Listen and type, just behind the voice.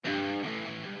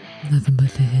Nothing but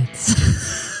the hits.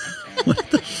 What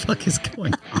the fuck is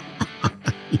going on?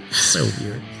 You're so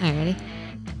weird. All right, ready?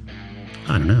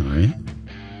 I don't know, right?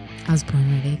 I was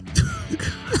born ready.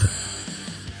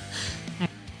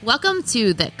 Welcome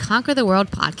to the Conquer the World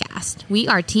podcast. We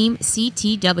are Team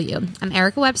CTW. I'm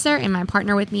Erica Webster, and my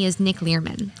partner with me is Nick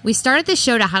Learman. We started this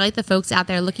show to highlight the folks out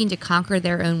there looking to conquer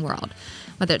their own world,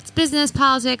 whether it's business,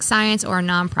 politics, science, or a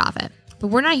nonprofit. But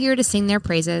we're not here to sing their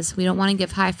praises. We don't want to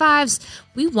give high fives.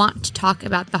 We want to talk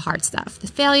about the hard stuff, the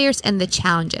failures, and the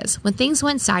challenges. When things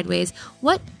went sideways,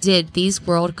 what did these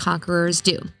world conquerors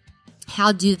do?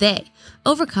 How do they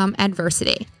overcome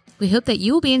adversity? We hope that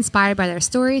you will be inspired by their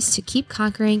stories to keep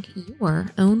conquering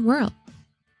your own world.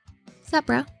 What's up,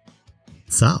 bro?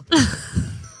 What's up?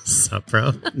 What's up, bro?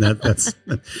 That's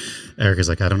Erica's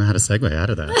like, I don't know how to segue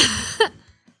out of that.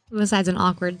 Besides an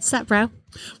awkward, what's up, bro?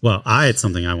 Well, I had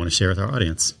something I want to share with our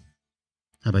audience.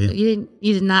 How about you?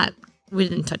 You did not, we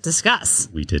didn't discuss.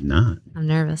 We did not. I'm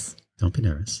nervous. Don't be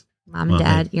nervous. Mom and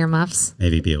Dad, earmuffs.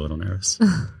 Maybe be a little nervous.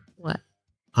 What?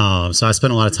 So I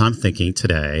spent a lot of time thinking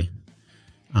today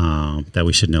that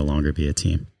we should no longer be a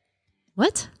team.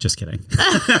 What? Just kidding.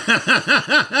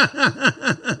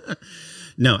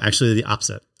 No, actually the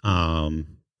opposite.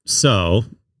 So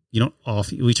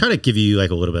we try to give you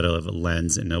like a little bit of a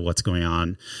lens into what's going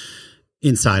on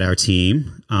inside our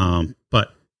team.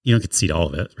 But you don't get to see all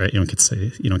of it, right? You don't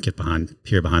get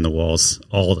peer behind the walls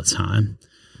all the time.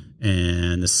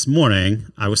 And this morning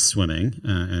I was swimming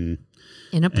and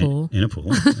in a pool.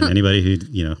 And anybody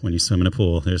who, when you swim in a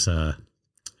pool, you're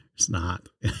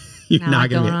not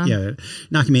going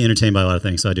to be entertained by a lot of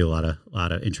things. So I do a lot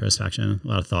of introspection, a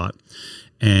lot of thought.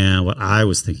 And what I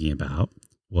was thinking about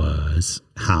was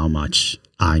how much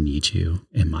I need you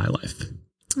in my life.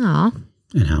 Aw.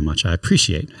 And how much I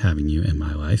appreciate having you in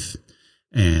my life.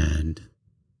 And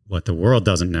what the world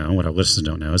doesn't know, what our listeners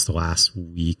don't know, is the last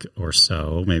week or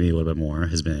so, maybe a little bit more,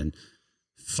 has been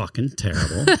fucking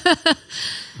terrible.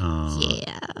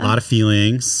 Yeah. A lot of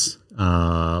feelings,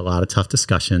 a lot of tough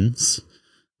discussions,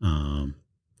 a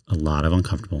lot of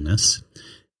uncomfortableness.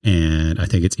 And I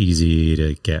think it's easy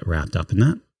to get wrapped up in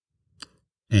that.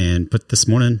 But this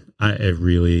morning, I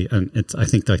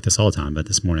think like this all the time, but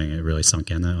this morning it really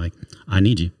sunk in that like, I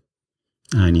need you.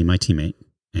 I need my teammate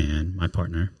and my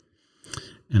partner,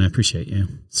 and I appreciate you.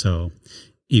 So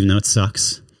even though it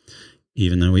sucks,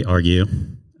 even though we argue,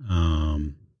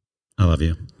 I love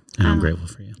you and I'm grateful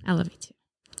for you. I love you too.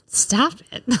 Stop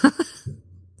it.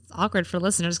 It's awkward for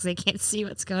listeners because they can't see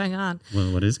what's going on.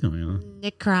 Well, what is going on?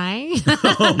 Nick crying.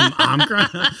 Oh, I'm crying.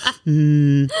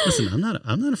 Listen,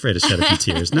 I'm not afraid to shed a few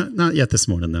tears. Not yet this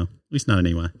morning though. At least not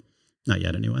anyway. Not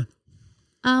yet anyway.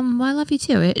 Well, I love you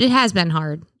too. It has been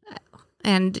hard.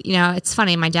 And it's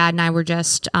funny. My dad and I were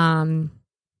just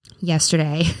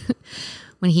yesterday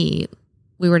when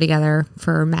we were together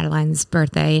for Madeline's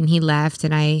birthday, and he left,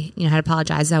 and I had to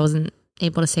apologize. I wasn't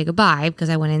able to say goodbye because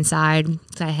I went inside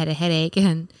because I had a headache,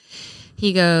 and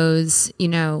he goes,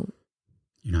 You're not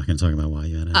going to talk about why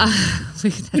you had a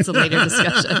headache. That's a later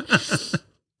discussion.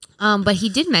 But he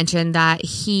did mention that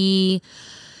he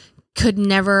could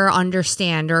never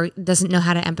understand or doesn't know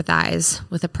how to empathize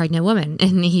with a pregnant woman.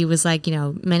 And he was like,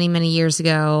 many, many years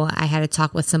ago, I had a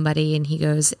talk with somebody, and he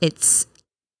goes, it's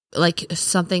like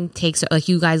something takes, like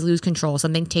you guys lose control,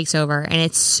 something takes over. And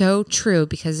it's so true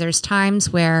because there's times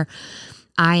where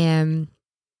I am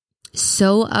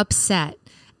so upset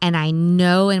and I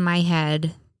know in my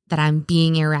head that I'm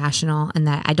being irrational and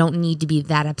that I don't need to be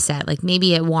that upset. Like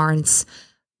maybe it warrants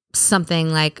something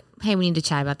like, hey, we need to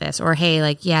chat about this, or hey,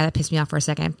 like, yeah, that pissed me off for a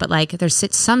second. But like there's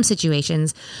some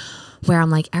situations where I'm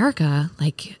like, Erica,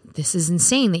 like this is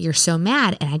insane that you're so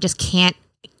mad and I just can't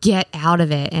get out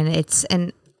of it.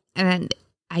 And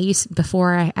I used,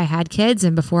 before I had kids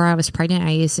and before I was pregnant,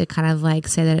 I used to kind of like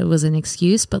say that it was an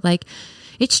excuse, but like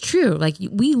it's true. Like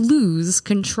we lose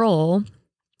control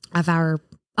of our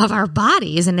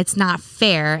bodies, and it's not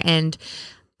fair. And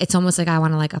it's almost like I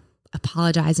want to like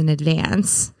apologize in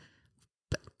advance,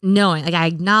 knowing, like, I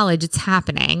acknowledge it's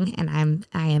happening and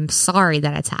I am sorry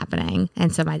that it's happening.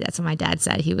 And so that's what my dad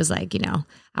said. He was like,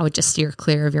 I would just steer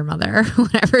clear of your mother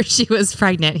whenever she was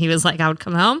pregnant. He was like, I would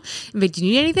come home and be, do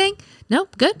you need anything?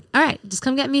 Nope. Good. All right. Just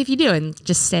come get me if you do, and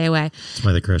just stay away. That's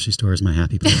why the grocery store is my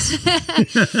happy place.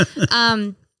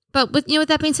 But with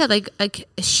that being said, like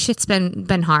shit's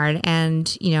been hard.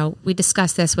 And, we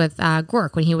discussed this with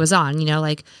Gork when he was on,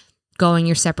 like going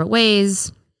your separate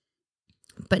ways,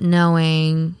 but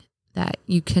knowing that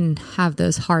you can have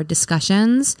those hard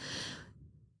discussions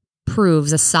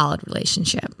proves a solid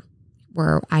relationship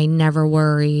where I never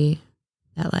worry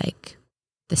that like,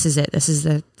 this is it. This is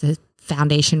the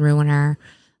foundation ruiner.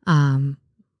 And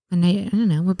I don't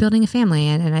know, we're building a family,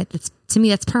 and it's, to me,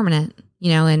 that's permanent,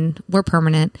 and we're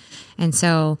permanent. And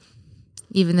so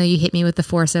even though you hit me with the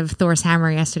force of Thor's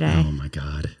hammer yesterday. Oh my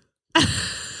God.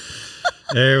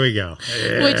 There we go.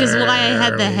 Which is why I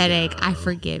had the headache. I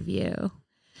forgive you.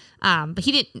 But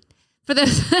he didn't,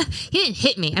 he didn't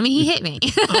hit me. I mean, he hit me.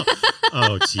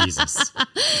 Oh, Jesus.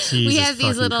 We have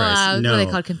these little, what are they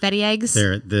called? Confetti eggs?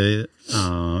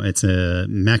 It's a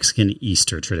Mexican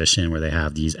Easter tradition where they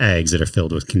have these eggs that are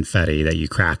filled with confetti that you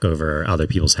crack over other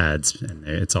people's heads. And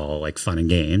it's all like fun and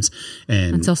games.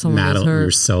 And we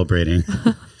were celebrating.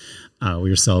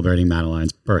 We were celebrating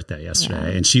Madeline's birthday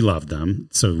yesterday, and she loved them.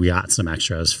 So we got some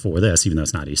extras for this, even though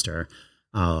it's not Easter.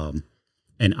 And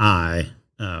I,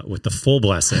 with the full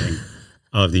blessing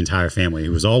of the entire family,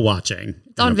 who was all watching,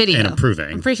 it's on video and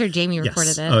approving. I'm pretty sure Jamie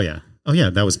recorded it. Oh yeah,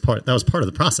 that was part of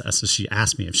the process. So she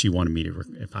asked me if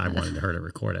I wanted her to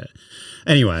record it.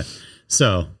 Anyway,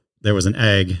 so there was an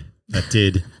egg that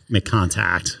did make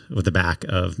contact with the back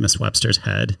of Miss Webster's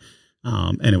head,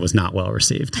 and it was not well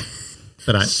received.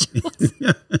 But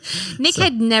Nick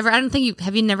had never. I don't think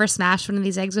have you never smashed one of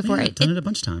these eggs before? Yeah, I've done it a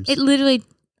bunch of times. It literally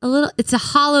it's a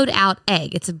hollowed out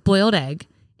egg. It's a boiled egg,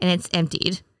 and it's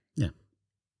emptied. Yeah.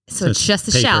 So it's just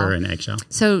a shell. Paper and eggshell.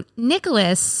 So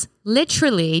Nicholas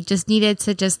literally just needed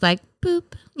to just like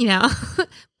boop,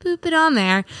 boop it on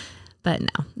there. But no,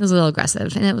 it was a little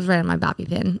aggressive, and it was right on my bobby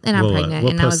pin, and I'm pregnant,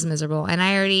 and I was miserable, and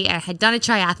I had done a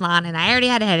triathlon, and I already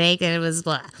had a headache, and it was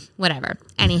blah, whatever.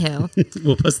 Anywho,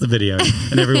 we'll post the video,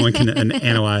 and everyone can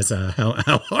analyze how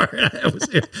hard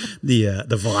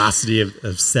the velocity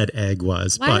of said egg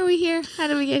was. Why are we here? How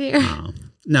did we get here?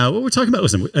 No, what we're talking about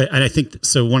was, and I think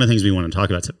so. One of the things we want to talk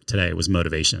about today was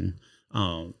motivation,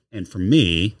 and for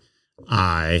me,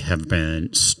 I have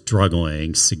been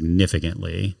struggling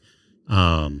significantly.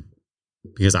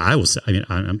 Because I'm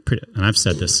pretty, and I've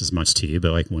said this as much to you,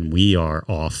 but like when we are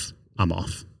off, I'm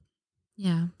off.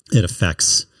 Yeah. It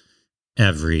affects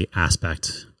every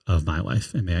aspect of my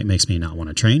life. It makes me not want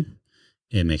to train.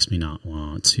 It makes me not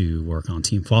want to work on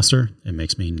Team Foster. It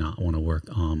makes me not want to work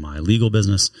on my legal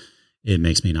business. It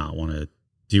makes me not want to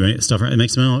do any stuff. It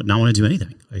makes me not want to do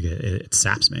anything. Like it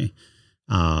saps me.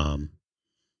 And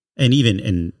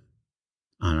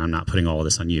I'm not putting all of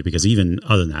this on you, because even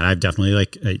other than that, I've definitely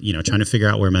trying to figure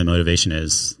out where my motivation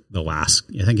is the last,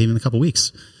 I think even a couple of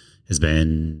weeks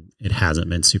it hasn't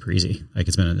been super easy. Like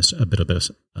it's been a bit of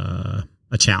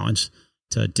a challenge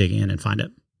to dig in and find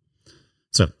it.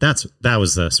 So that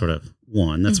was the sort of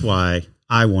one. That's why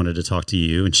I wanted to talk to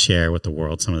you and share with the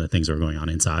world some of the things that were going on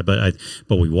inside. But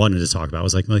we wanted to talk about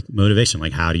was like motivation.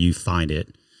 Like, how do you find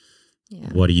it? Yeah.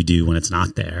 What do you do when it's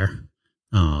not there?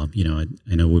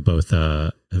 I know we both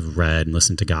have read and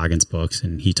listened to Goggins' books,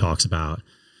 and he talks about,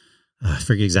 I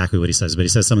forget exactly what he says, but he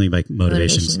says something like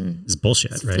motivation is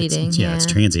bullshit, right? Fleeting, it's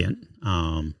transient.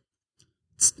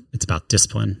 It's about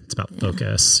discipline. It's about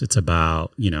focus. It's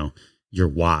about, your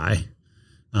why.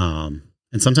 And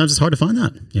sometimes it's hard to find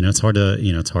that, it's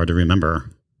hard to remember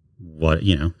what,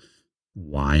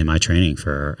 why am I training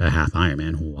for a half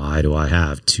Ironman? Why do I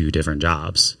have 2 different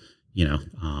jobs?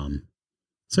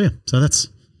 So that's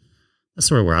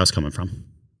sort of where I was coming from.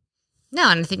 No,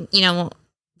 and I think, the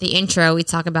intro, we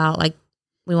talk about, like,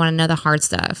 we want to know the hard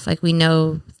stuff. Like, we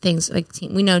know things, like,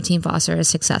 we know Team Foster is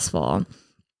successful.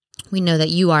 We know that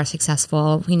you are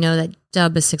successful. We know that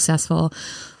Dub is successful.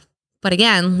 But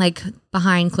again, like,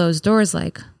 behind closed doors,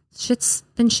 like, shit's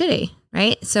been shitty,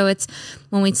 right? So it's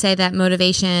when we say that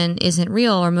motivation isn't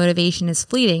real or motivation is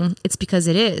fleeting, it's because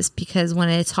it is. Because when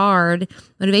it's hard,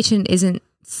 motivation isn't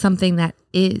something that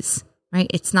is, right?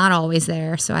 It's not always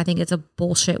there. So I think it's a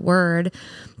bullshit word,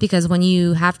 because when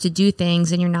you have to do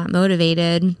things and you're not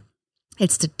motivated,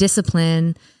 it's the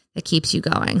discipline that keeps you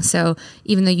going. So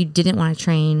even though you didn't want to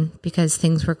train because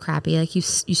things were crappy, like you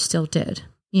still did,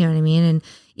 you know what I mean? And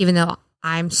even though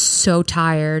I'm so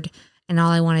tired and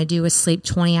all I want to do is sleep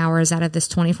 20 hours out of this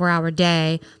 24-hour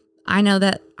day, I know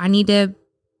that I need to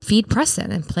feed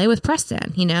Preston and play with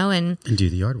Preston, and do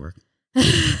the yard work.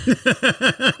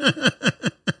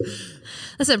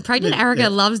 Listen, pregnant Erica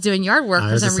loves doing yard work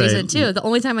for some reason too. The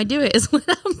only time I do it is when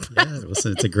I'm pregnant. Yeah,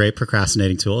 listen, it's a great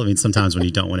procrastinating tool. I mean, sometimes when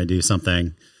you don't want to do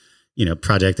something,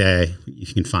 project A,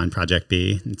 you can find project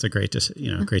B. It's a great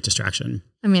distraction.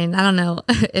 I mean, I don't know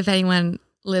if anyone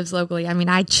lives locally. I mean,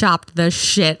 I chopped the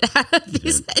shit out of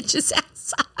these hedges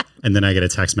outside. And then I get a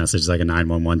text message, like a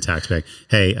 911 text, like,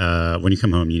 "Hey, when you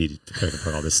come home, you need to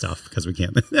put all this stuff because we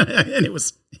can't." And it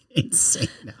was insane.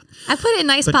 I put it in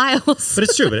nice piles, but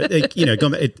it's true. But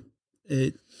going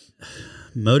back,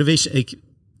 motivation.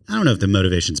 I don't know if the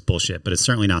motivation's bullshit, but it's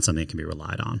certainly not something that can be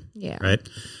relied on. Yeah. Right.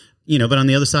 but on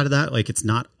the other side of that, like, it's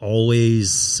not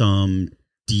always some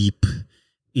deep,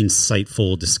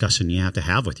 insightful discussion you have to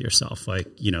have with yourself. Like,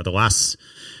 the last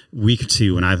week or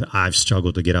two when I've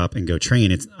struggled to get up and go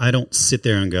train, I don't sit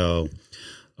there and go,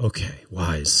 okay,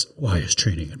 why is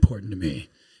training important to me?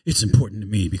 It's important to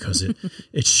me because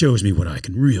it shows me what I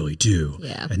can really do.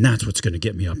 Yeah. And that's what's going to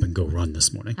get me up and go run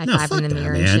this morning. High five in the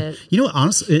mirror and shit.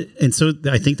 Honestly, and so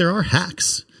I think there are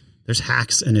hacks. There's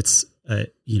hacks, and it's,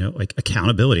 like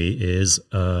accountability is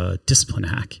a discipline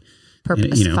hack.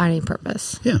 Purpose, finding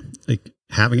purpose. Yeah. Like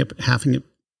having a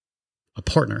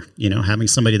partner, having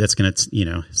somebody that's going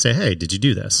to, say, hey, did you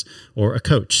do this? Or a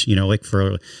coach, with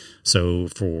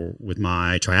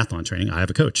my triathlon training, I have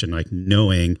a coach, and like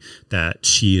knowing that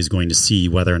she is going to see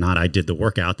whether or not I did the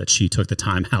workout that she took the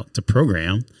time out to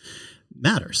program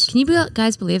matters. Can you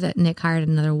guys believe that Nick hired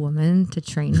another woman to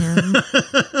train him?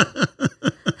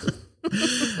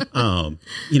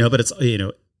 But it's,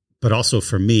 but also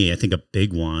for me, I think a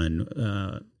big one,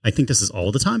 I think this is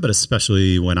all the time, but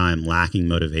especially when I'm lacking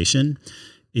motivation,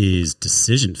 is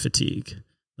decision fatigue.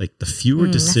 Like the fewer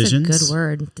decisions. That's a good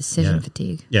word, decision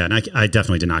fatigue. Yeah, and I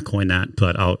definitely did not coin that,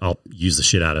 but I'll use the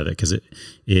shit out of it because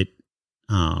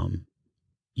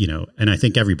and I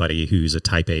think everybody who's a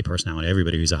type A personality,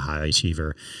 everybody who's a high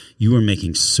achiever, you are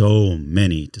making so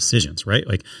many decisions, right?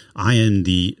 Like I am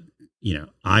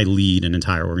I lead an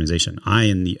entire organization. I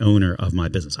am the owner of my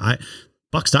business.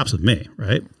 Buck stops with me,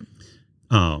 right?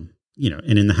 And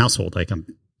in the household, like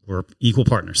we're equal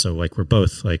partners. So like we're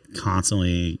both like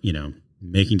constantly,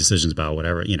 making decisions about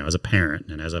whatever, as a parent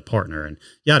and as a partner and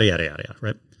yada, yada, yada, yada,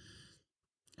 right?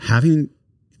 Having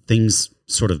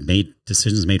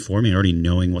decisions made for me and already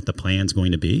knowing what the plan's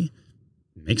going to be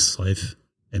makes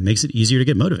it easier to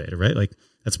get motivated, right? Like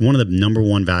that's one of the number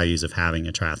one values of having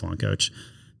a triathlon coach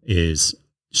is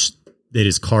it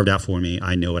is carved out for me.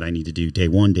 I know what I need to do day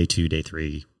 1, day 2, day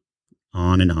 3,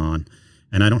 on. And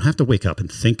I don't have to wake up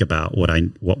and think about what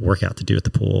workout to do at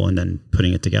the pool and then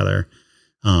putting it together.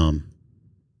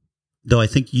 Though I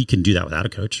think you can do that without a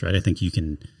coach, right? I think you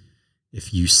can,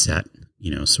 if you set,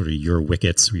 sort of your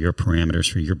wickets or your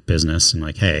parameters for your business and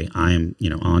like, hey, I'm,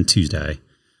 on Tuesday,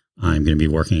 I'm going to be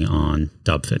working on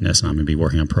Dub Fitness and I'm going to be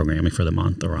working on programming for the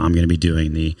month, or I'm going to be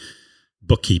doing the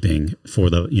bookkeeping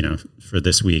for for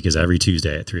this week is every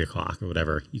Tuesday at 3:00 or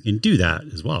whatever. You can do that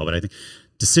as well. But I think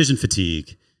decision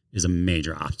fatigue is a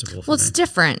major obstacle. Well, it's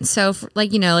different. So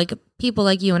like people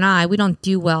like you and I, we don't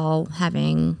do well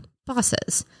having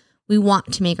bosses. We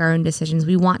want to make our own decisions.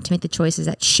 We want to make the choices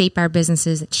that shape our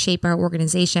businesses, that shape our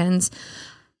organizations,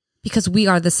 because we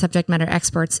are the subject matter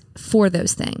experts for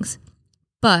those things.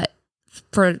 But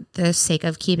for the sake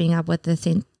of keeping up with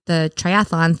the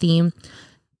triathlon theme,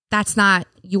 that's not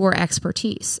your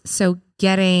expertise. So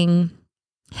getting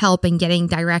help and getting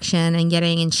direction and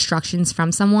getting instructions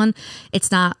from someone,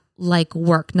 it's not like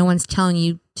work. No one's telling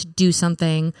you to do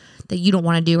something that you don't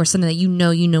want to do or something that you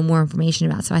know more information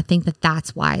about. So I think that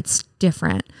that's why it's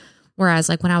different. Whereas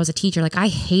like when I was a teacher, like I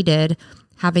hated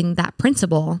having that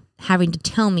principal having to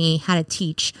tell me how to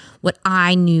teach what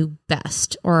I knew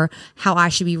best or how I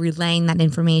should be relaying that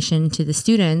information to the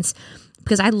students,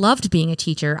 because I loved being a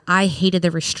teacher. I hated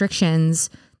the restrictions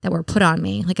that were put on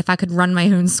me. Like if I could run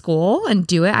my own school and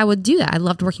do it, I would do that. I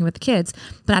loved working with the kids,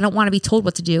 but I don't want to be told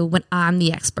what to do when I'm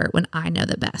the expert, when I know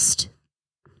the best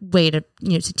way to,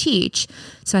 to teach.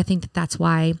 So I think that that's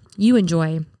why you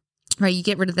enjoy, right? You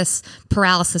get rid of this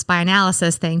paralysis by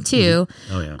analysis thing too.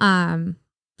 Mm-hmm. Oh yeah.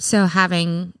 So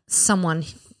having someone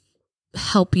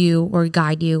help you or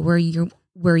guide you where you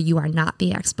are not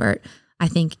the expert, I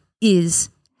think is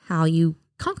how you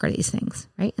conquer these things,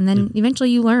 right? And then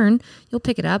eventually you learn, you'll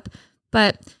pick it up,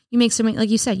 but you make so many, like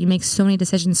you said, you make so many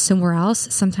decisions somewhere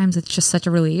else. Sometimes it's just such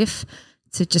a relief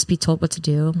to just be told what to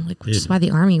do, which is why the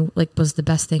Army was the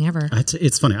best thing ever.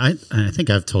 It's funny. I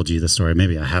think I've told you this story.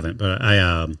 Maybe I haven't, but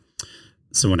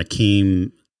so when I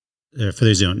came, for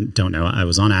those who don't know, I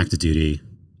was on active duty.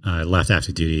 I left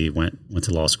active duty, went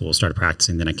to law school, started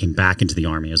practicing. Then I came back into the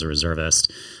Army as a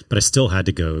reservist, but I still had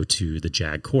to go to the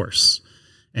JAG course.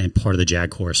 And part of the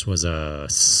JAG course was I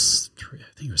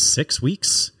think it was 6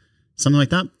 weeks, something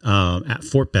like that, at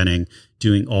Fort Benning,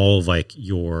 doing all of like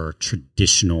your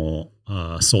traditional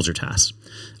soldier tasks,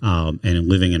 and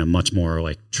living in a much more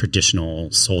like traditional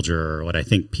soldier, what I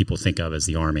think people think of as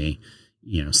the Army.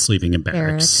 Sleeping in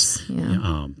barracks,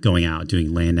 going out,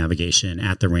 doing land navigation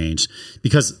at the range,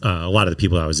 because a lot of the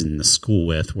people I was in the school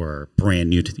with were brand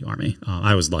new to the Army.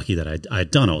 I was lucky that I'd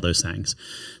done all those things.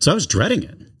 So I was dreading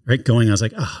it. right? Going, I was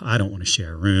like, oh, I don't want to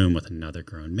share a room with another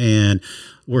grown man.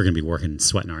 We're going to be working,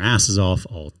 sweating our asses off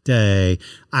all day.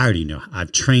 I already know.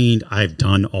 I've trained. I've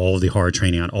done all the hard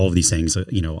training on all of these things,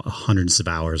 hundreds of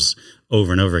hours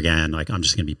over and over again. Like, I'm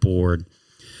just going to be bored.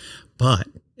 But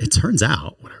it turns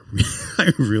out what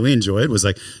I really enjoyed was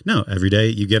like, no, every day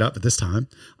you get up at this time.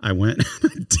 I went,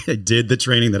 I did the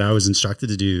training that I was instructed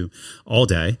to do all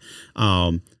day.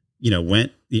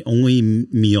 The only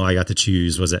meal I got to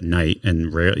choose was at night,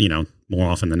 and more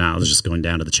often than not, I was just going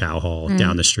down to the chow hall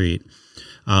down the street.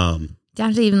 Down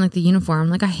to even like the uniform.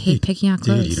 Like, I hate picking out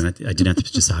clothes. I didn't have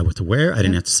to decide what to wear. I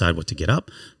didn't have to decide what to get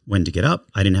up, when to get up.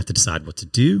 I didn't have to decide what to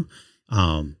do.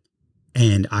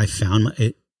 And I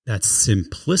found that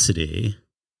simplicity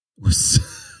was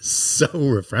so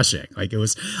refreshing. Like, it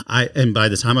was, and by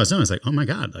the time I was done, I was like, oh my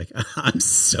God, like, I'm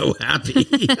so happy.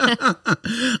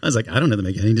 I was like, I don't have to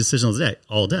make any decisions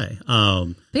all day.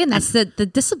 But again, that's the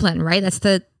discipline, right? That's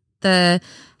the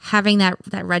having that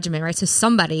regimen, right? So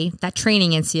somebody, that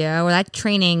training NCO or that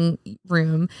training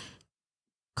room,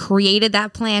 created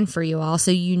that plan for you all, so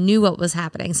you knew what was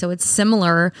happening. So it's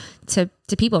similar to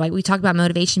people. Like, we talked about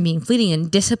motivation being fleeting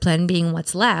and discipline being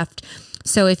what's left.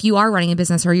 So if you are running a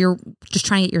business or you're just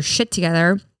trying to get your shit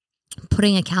together,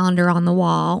 putting a calendar on the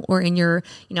wall or in your,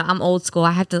 I'm old school.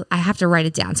 I have to write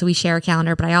it down. So we share a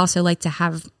calendar, but I also like to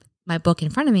have my book in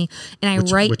front of me and I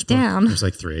write down. There's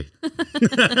like 3.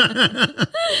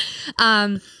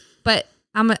 But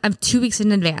I'm 2 weeks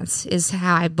in advance is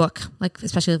how I book, like,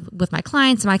 especially with my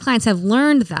clients. And my clients have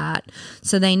learned that.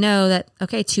 So they know that,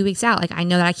 okay, 2 weeks out, like, I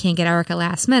know that I can't get Erica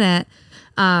last minute.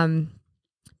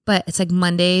 But it's like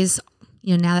Mondays,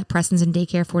 now that Preston's in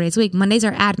daycare 4 days a week, Mondays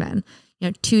are admin,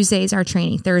 Tuesdays are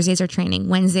training, Thursdays are training,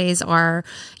 Wednesdays are,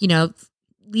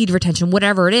 lead retention,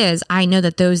 whatever it is. I know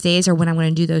that those days are when I'm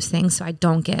going to do those things. So I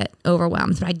don't get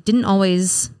overwhelmed, but I didn't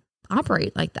always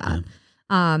operate like that. Yeah.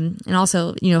 And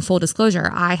also, full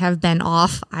disclosure, I have been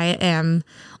off. I am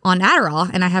on Adderall,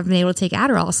 and I haven't been able to take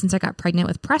Adderall since I got pregnant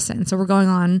with Preston. So we're going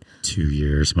on 2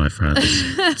 years, my friend.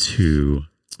 2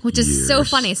 which is years. so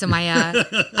funny. So my,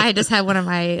 I just had one of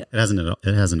my. It hasn't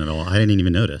at all. I didn't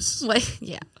even notice.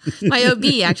 Yeah, my OB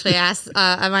actually asked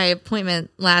at my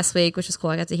appointment last week, which was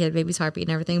cool. I got to hear the baby's heartbeat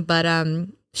and everything, but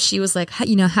she was like,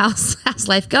 how's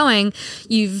life going?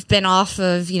 You've been off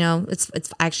of,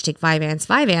 it's I actually take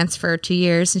Vyvanse for 2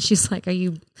 years. And she's like, are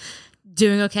you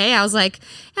doing okay? I was like,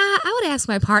 I would ask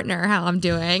my partner how I'm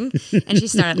doing. And she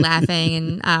started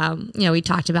laughing. And, we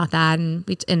talked about that. And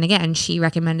again, she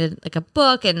recommended like a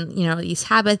book and, these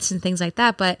habits and things like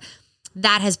that. But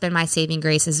that has been my saving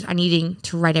grace, is I needing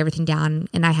to write everything down.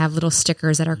 And I have little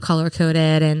stickers that are color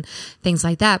coded and things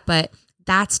like that. But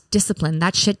that's discipline.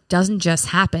 That shit doesn't just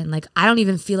happen. Like, I don't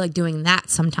even feel like doing that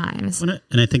sometimes. And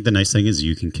I think the nice thing is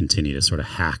you can continue to sort of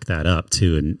hack that up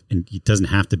too. And it doesn't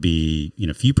have to be,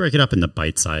 if you break it up into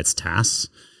bite-sized tasks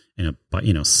and,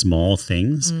 small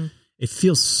things, it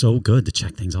feels so good to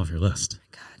check things off your list.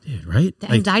 God, dude, right?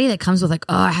 The anxiety that comes with like,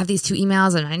 oh, I have these 2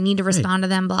 emails and I need to respond to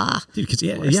them, blah. Dude, because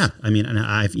yeah. I mean, and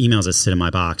I have emails that sit in my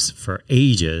box for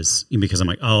ages because I'm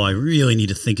like, oh, I really need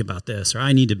to think about this, or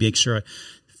I need to make sure.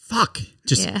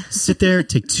 Just sit there,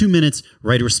 take 2 minutes,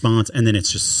 write a response, and then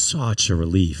it's just such a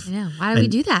relief. Yeah. Why do we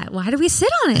do that? Why do we sit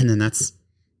on it? And then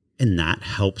that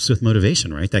helps with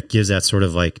motivation, right? That gives that sort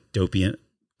of like dopamine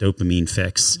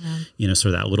fix,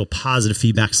 sort of that little positive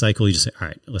feedback cycle. You just say, all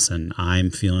right, listen,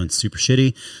 I'm feeling super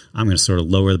shitty. I'm going to sort of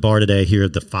lower the bar today. Here are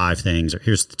the 5 things, or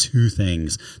here's the 2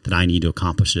 things that I need to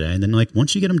accomplish today. And then like,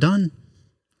 once you get them done,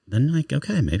 then like,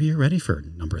 okay, maybe you're ready for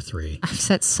number 3. I've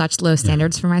set such low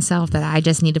standards for myself that I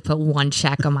just need to put 1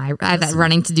 check on my, I have that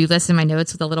running to-do list in my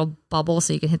notes with a little bubble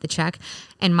so you can hit the check.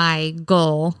 And my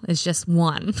goal is just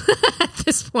 1 at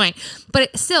this point.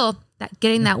 But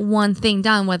getting that 1 thing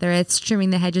done, whether it's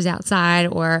trimming the hedges outside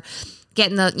or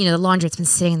getting the laundry that's been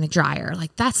sitting in the dryer,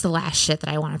 like that's the last shit that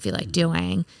I want to feel like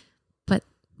doing. But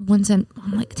I'm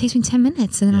like, it takes me 10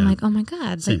 minutes. And then I'm like, oh my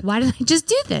God, like, why did I just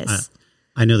do this?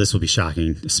 I know this will be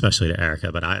shocking, especially to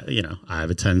Erica, but I have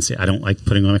a tendency, I don't like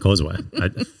putting my clothes away.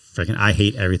 I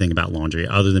hate everything about laundry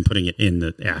other than putting it in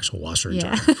the actual washer and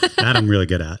dryer. That I'm really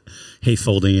good at. Hate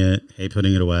folding it, hate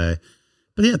putting it away.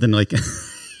 But yeah, then like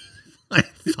I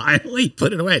finally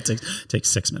put it away. It takes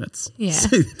 6 minutes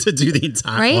to do the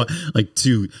entire, like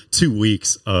two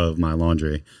weeks of my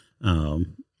laundry. So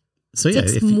yeah,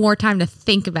 it's more time to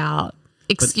think about.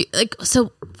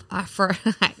 For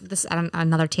this,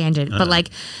 another tangent, but like,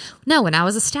 no, when I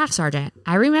was a staff sergeant,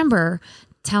 I remember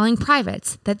telling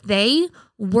privates that they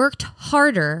worked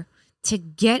harder to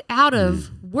get out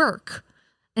of work.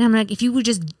 And I'm like, if you would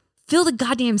just fill the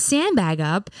goddamn sandbag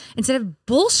up instead of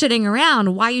bullshitting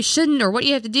around why you shouldn't or what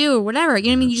you have to do or whatever. You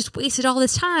know what I mean? You just wasted all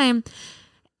this time.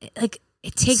 Like,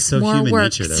 it takes so more human work.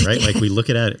 Nature, though, right? Like we look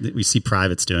at it, we see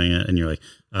privates doing it, and you're like,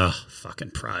 oh,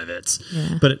 fucking privates.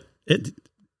 Yeah. But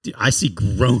I see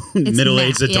grown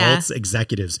middle-aged adults, yeah.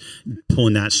 executives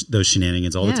pulling those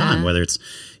shenanigans all the time, whether it's,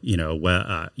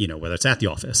 whether it's at the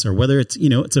office or whether it's,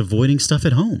 it's avoiding stuff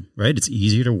at home, right? It's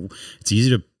easier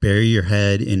to bury your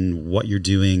head in what you're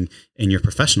doing in your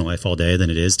professional life all day than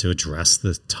it is to address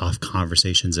the tough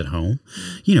conversations at home,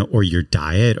 or your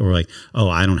diet, or like, oh,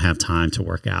 I don't have time to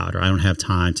work out, or I don't have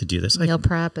time to do this. Like, meal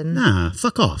prep and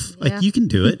fuck off. Yeah. Like, you can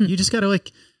do it. You just gotta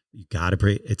you gotta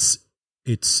break.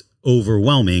 It's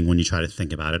overwhelming when you try to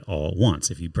think about it all at once.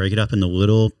 If you break it up into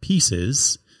little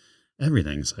pieces,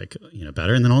 everything's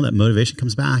better. And then all that motivation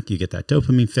comes back. You get that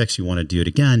dopamine fix. You want to do it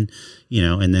again,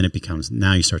 and then it becomes,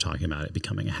 now you start talking about it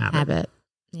becoming a habit.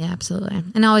 Yeah, absolutely.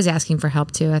 And always asking for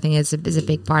help too, I think is a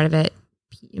big part of it.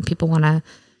 People want to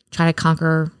try to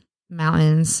conquer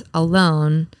mountains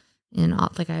alone. And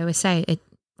like I always say,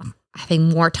 I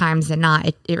think more times than not,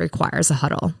 it requires a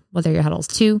huddle, whether your huddle's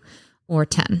 2 or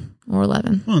 10 or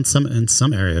 11. Well, in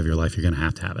some area of your life, you're going to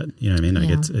have it. You know what I mean?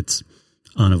 Like it's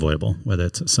unavoidable, whether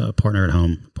it's a partner at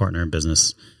home, partner in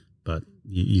business, but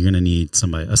you're going to need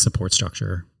a support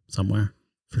structure somewhere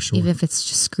for sure. Even if it's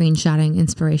just screenshotting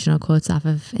inspirational quotes off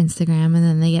of Instagram and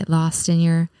then they get lost in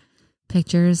your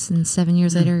pictures and 7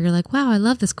 years later, you're like, wow, I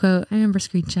love this quote. I remember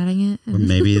screenshotting it. Or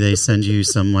maybe they send you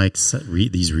some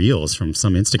these reels from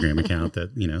some Instagram account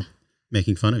that,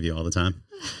 making fun of you all the time.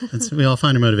 We all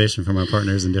find our motivation from our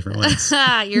partners in different ways.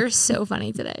 You're so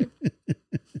funny today.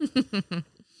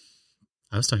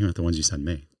 I was talking about the ones you sent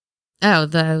me. Oh,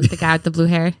 the guy with the blue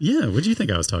hair? Yeah. What do you think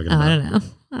I was talking about? I don't know.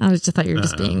 I just thought you were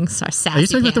just being sassy. Are you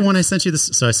talking about the one I sent you?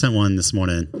 So I sent one this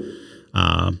morning.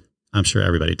 I'm sure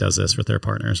everybody does this with their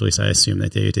partners. At least I assume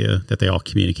that they do, that they all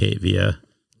communicate via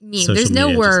meme. There's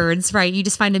no words, right? You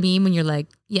just find a meme when you're like,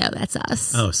 yeah, that's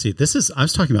us. Oh, see, I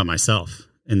was talking about myself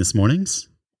in this morning's.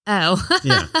 Oh.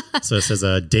 Yeah. So it says,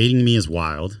 dating me is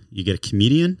wild. You get a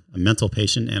comedian, a mental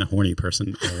patient, and a horny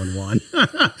person all in one.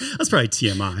 That's probably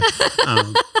TMI.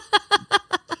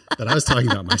 But I was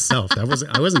talking about myself.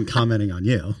 I wasn't commenting on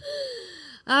you.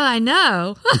 Oh, I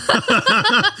know.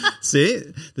 See,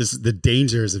 this is the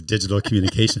dangers of digital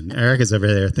communication. Erica's over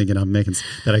there thinking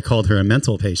that I called her a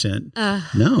mental patient.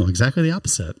 No, exactly the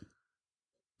opposite.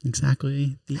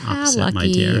 Exactly the opposite, how lucky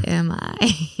my dear. Am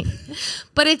I?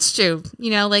 But it's true,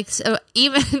 so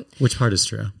even which part is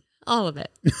true? All of it.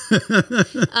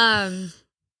 And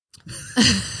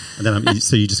then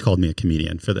so you just called me a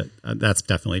comedian for that. That's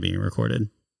definitely being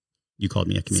recorded. You called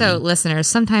me a comedian. So listeners,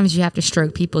 sometimes you have to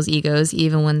stroke people's egos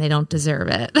even when they don't deserve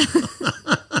it.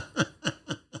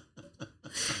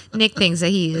 Nick thinks that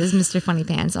he is Mr. Funny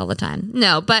Pants all the time.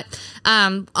 No, but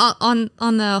on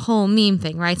the whole meme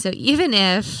thing, right? So even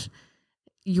if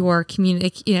your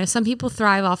community, some people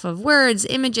thrive off of words,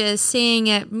 images, seeing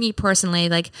it. Me personally,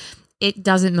 like, it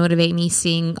doesn't motivate me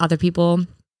seeing other people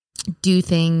do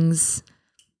things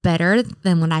better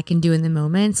than what I can do in the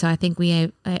moment. So I think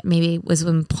maybe it was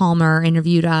when Palmer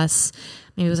interviewed us.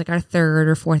 Maybe it was like our 3rd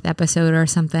or 4th episode or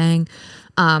something.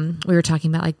 We were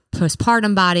talking about like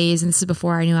postpartum bodies, and this is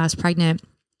before I knew I was pregnant.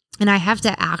 And I have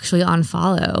to actually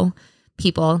unfollow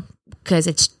people because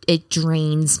it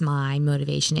drains my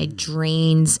motivation. It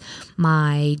drains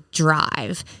my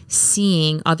drive,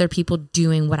 seeing other people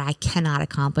doing what I cannot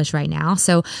accomplish right now.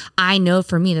 So I know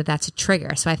for me that's a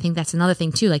trigger. So I think that's another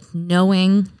thing too, like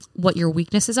knowing what your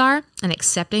weaknesses are and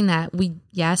accepting that we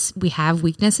have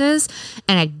weaknesses,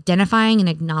 and identifying and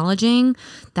acknowledging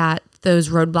that those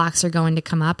roadblocks are going to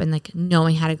come up, and like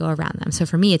knowing how to go around them. So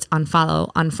for me, it's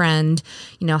unfollow, unfriend,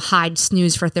 hide,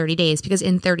 snooze for 30 days, because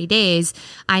in 30 days,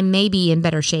 I may be in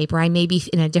better shape, or I may be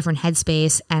in a different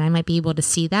headspace, and I might be able to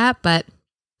see that. But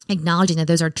acknowledging that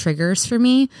those are triggers for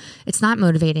me, it's not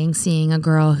motivating seeing a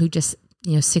girl who just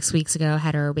 6 weeks ago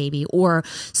had her baby, or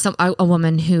a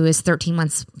woman who is 13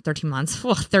 weeks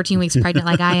pregnant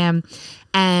like I am,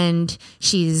 and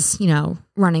she's,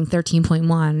 running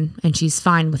 13.1 and she's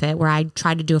fine with it, where I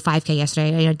tried to do a 5K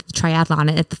yesterday, I did the triathlon,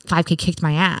 and the 5K kicked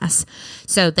my ass.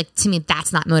 So like, to me,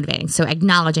 that's not motivating. So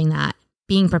acknowledging that,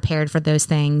 being prepared for those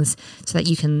things so that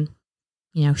you can,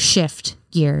 shift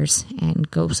gears and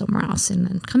go somewhere else and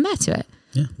then come back to it.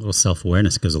 Yeah. A little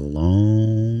self-awareness goes a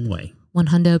long way.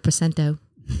 100%.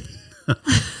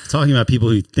 Talking about people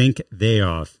who think they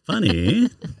are funny.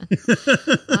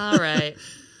 All right,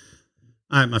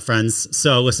 my friends.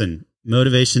 So listen,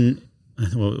 motivation.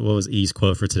 What was E's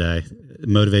quote for today?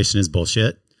 Motivation is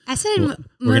bullshit. I said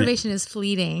motivation is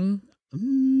fleeting.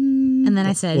 And then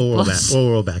I said, we'll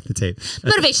roll back the tape.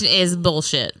 Motivation is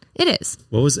bullshit. It is.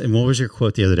 What was your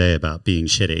quote the other day about being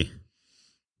shitty?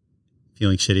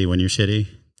 Feeling shitty when you're shitty?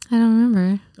 I don't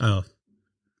remember. Oh,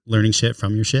 learning shit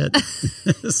from your shit.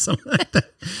 Something like that.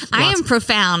 I am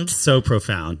profound. So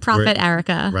profound. Prophet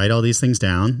Erica. Write all these things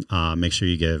down. Make sure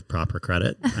you give proper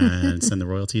credit and send the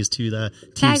royalties to the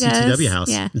Team CTW house.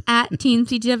 Yeah, at Team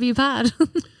CTW Pod.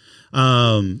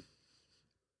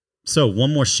 So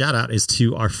one more shout out is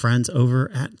to our friends over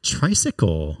at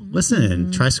Tricycle.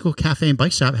 Listen, Tricycle Cafe and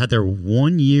Bike Shop had their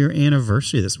 1 year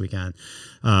anniversary this weekend.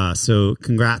 So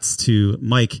congrats to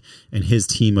Mike and his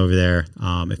team over there.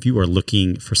 If you are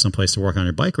looking for someplace to work on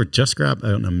your bike or just grab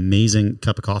an amazing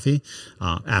cup of coffee,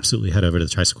 absolutely head over to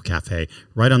the Tricycle Cafe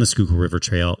right on the Schuylkill River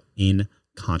Trail in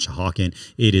Conshohocken.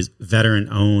 It is veteran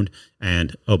owned.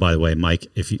 And oh, by the way, Mike,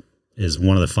 is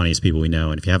one of the funniest people we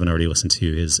know. And if you haven't already listened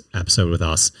to his episode with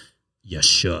us, you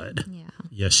should. Yeah.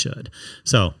 You should.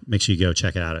 So make sure you go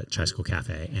check it out at Tricycle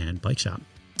Cafe and Bike Shop.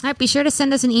 All right, be sure to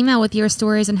send us an email with your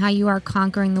stories on how you are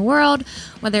conquering the world,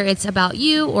 whether it's about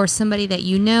you or somebody that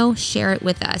you know. Share it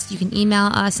with us. You can email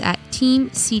us at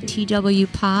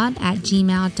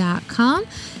teamctwpod@gmail.com,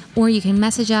 or you can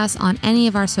message us on any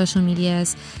of our social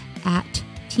medias at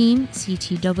Team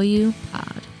CTW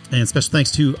Pod. And special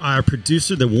thanks to our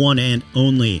producer, the one and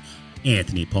only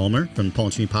Anthony Palmer from the Palm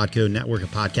Tree Podco Network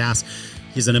of Podcasts.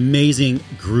 He's an amazing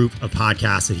group of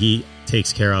podcasts that he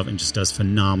takes care of and just does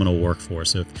phenomenal work for.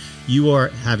 So if you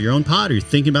have your own pod or you're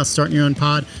thinking about starting your own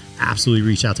pod, absolutely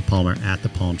reach out to Palmer at the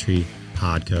Palm Tree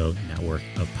Podco Network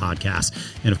of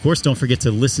Podcasts. And of course, don't forget to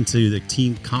listen to the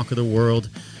Team Conquer the World,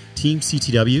 Team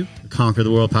CTW, the Conquer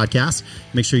the World podcast.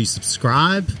 Make sure you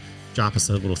subscribe, drop us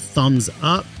a little thumbs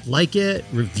up, like it,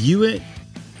 review it.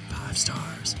 5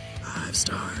 stars.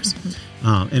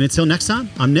 And until next time,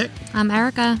 I'm Nick. I'm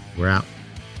Erica. We're out.